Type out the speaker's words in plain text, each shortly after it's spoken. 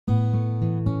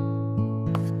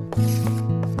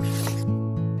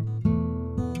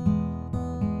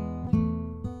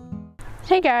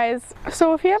Hey guys,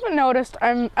 so if you haven't noticed,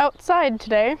 I'm outside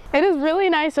today. It is really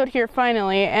nice out here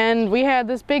finally, and we had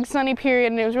this big sunny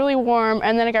period and it was really warm,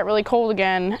 and then it got really cold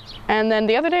again. And then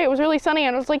the other day it was really sunny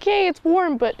and I was like, yay, it's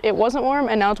warm, but it wasn't warm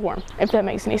and now it's warm, if that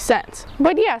makes any sense.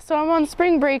 But yeah, so I'm on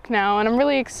spring break now and I'm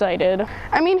really excited.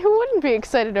 I mean, who wouldn't be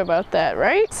excited about that,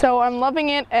 right? So I'm loving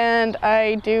it and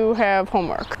I do have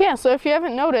homework. Yeah, so if you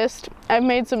haven't noticed, I've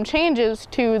made some changes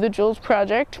to the Jules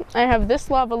project. I have this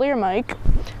lavalier mic.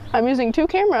 I'm using 2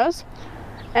 cameras,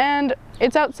 and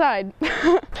it's outside.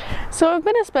 So I've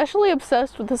been especially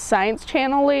obsessed with the Science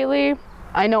Channel lately.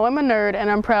 I know I'm a nerd, and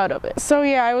I'm proud of it. So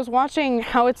yeah, I was watching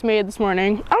How It's Made this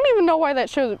morning. I don't even know why that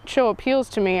show appeals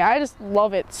to me. I just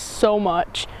love it so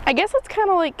much. I guess it's kind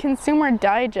of like Consumer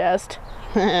Digest.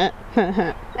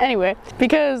 Anyway,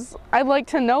 because I'd like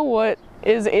to know what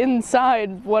is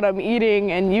inside what I'm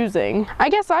eating and using. I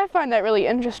guess I find that really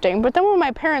interesting, but then when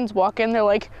my parents walk in, they're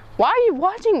like, why are you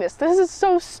watching this? This is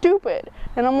so stupid.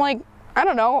 And I'm like, I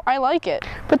don't know, I like it.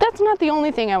 But that's not the only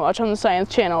thing I watch on the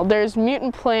Science Channel. There's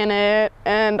Mutant Planet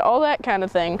and all that kind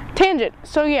of thing. Tangent.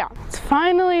 So yeah, it's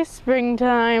finally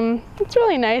springtime. It's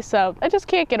really nice out. I just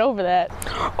can't get over that.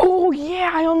 Oh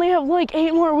yeah, I only have like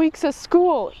 8 more weeks of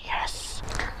school. Yes.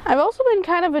 I've also been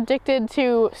kind of addicted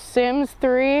to Sims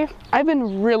 3. I've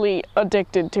been really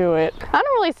addicted to it. I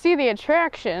don't really see the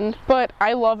attraction, but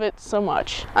I love it so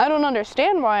much. I don't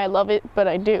understand why I love it, but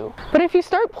I do. But if you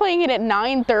start playing it at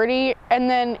 9:30 and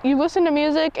then you listen to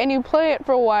music and you play it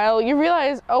for a while, you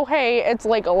realize, oh hey, it's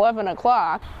like 11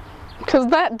 o'clock. Because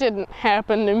that didn't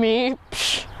happen to me.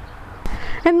 Psh.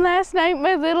 And last night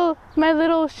my little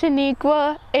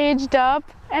Shaniqua aged up.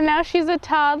 And now she's a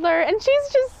toddler, and she's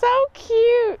just so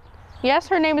cute. Yes,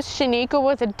 her name is Shaniqua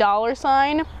with a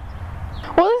 $sign.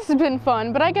 Well, this has been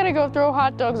fun, but I gotta go throw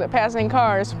hot dogs at passing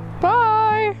cars.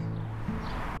 Bye!